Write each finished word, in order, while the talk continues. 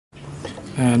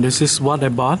And this is what I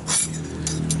bought.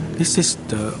 This is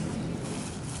the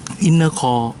inner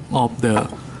core of the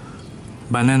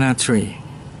banana tree.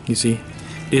 You see,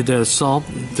 it's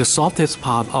the softest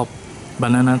part of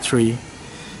banana tree.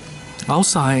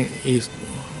 Outside is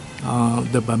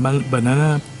the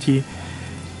banana tree.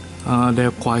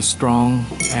 They're quite strong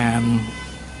and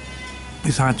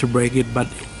it's hard to break it, but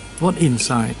what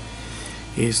inside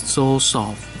is so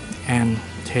soft and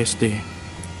tasty.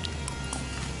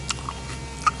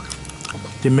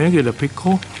 They make it a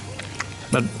pickle,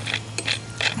 but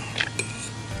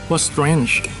what's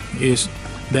strange is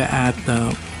they add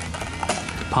the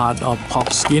part of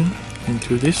pork skin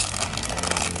into this.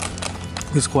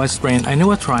 It's quite strange. I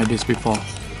never tried this before.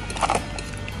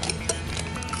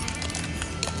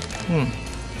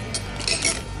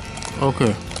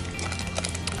 Okay,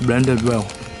 blended well.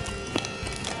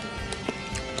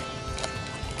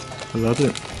 I love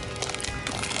it.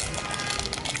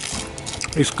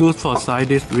 It's good for side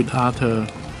dish with other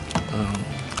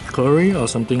curry or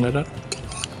something like that.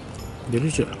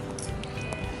 Delicious.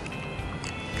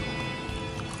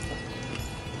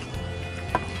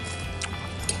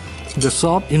 The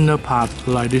soft inner part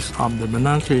like this of the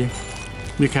banana tree,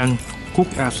 you can cook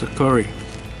as a curry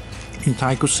in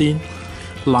Thai cuisine,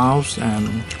 Laos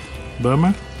and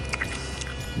Burma.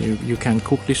 You can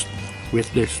cook this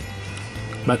with this,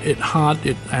 but it's hard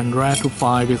and rare to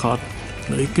find because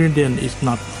the ingredient is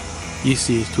not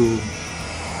easy to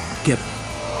get.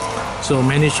 So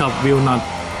many shops will not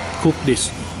cook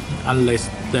this unless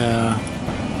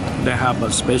they have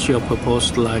a special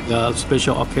purpose, like a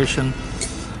special occasion,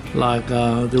 like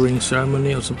during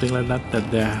ceremony or something like that, that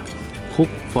they cook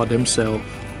for themselves.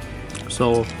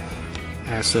 So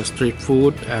as a street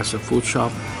food, as a food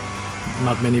shop,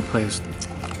 not many places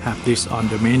have this on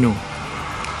the menu.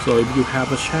 So if you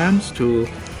have a chance to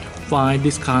find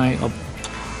this kind of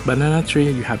banana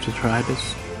tree, you have to try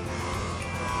this.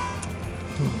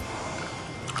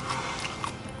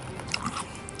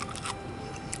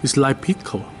 It's like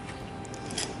pickle.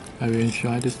 I will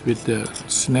enjoy this with the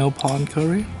snail pond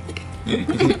curry.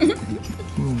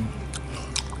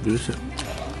 Delicious.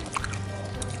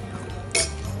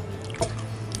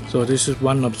 So this is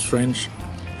one of strangest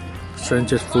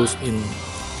foods in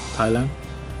Thailand.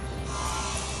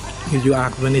 If you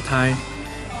ask many Thai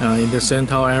in the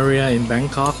central area in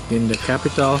Bangkok, in the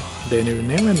capital, they will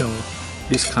never know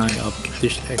this kind of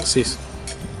dish exists.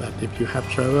 But if you have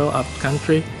traveled up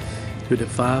country to the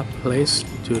far place,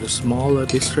 to the smaller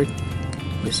district,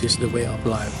 this is the way of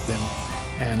life then.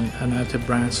 And another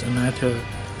branch, another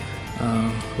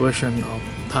version of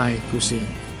Thai cuisine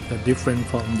that different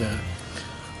from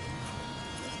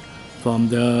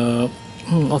the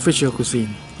official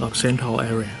cuisine of central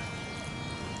area.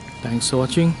 Thanks for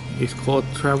watching. It's called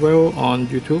Travel on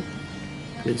YouTube.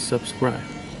 Please subscribe.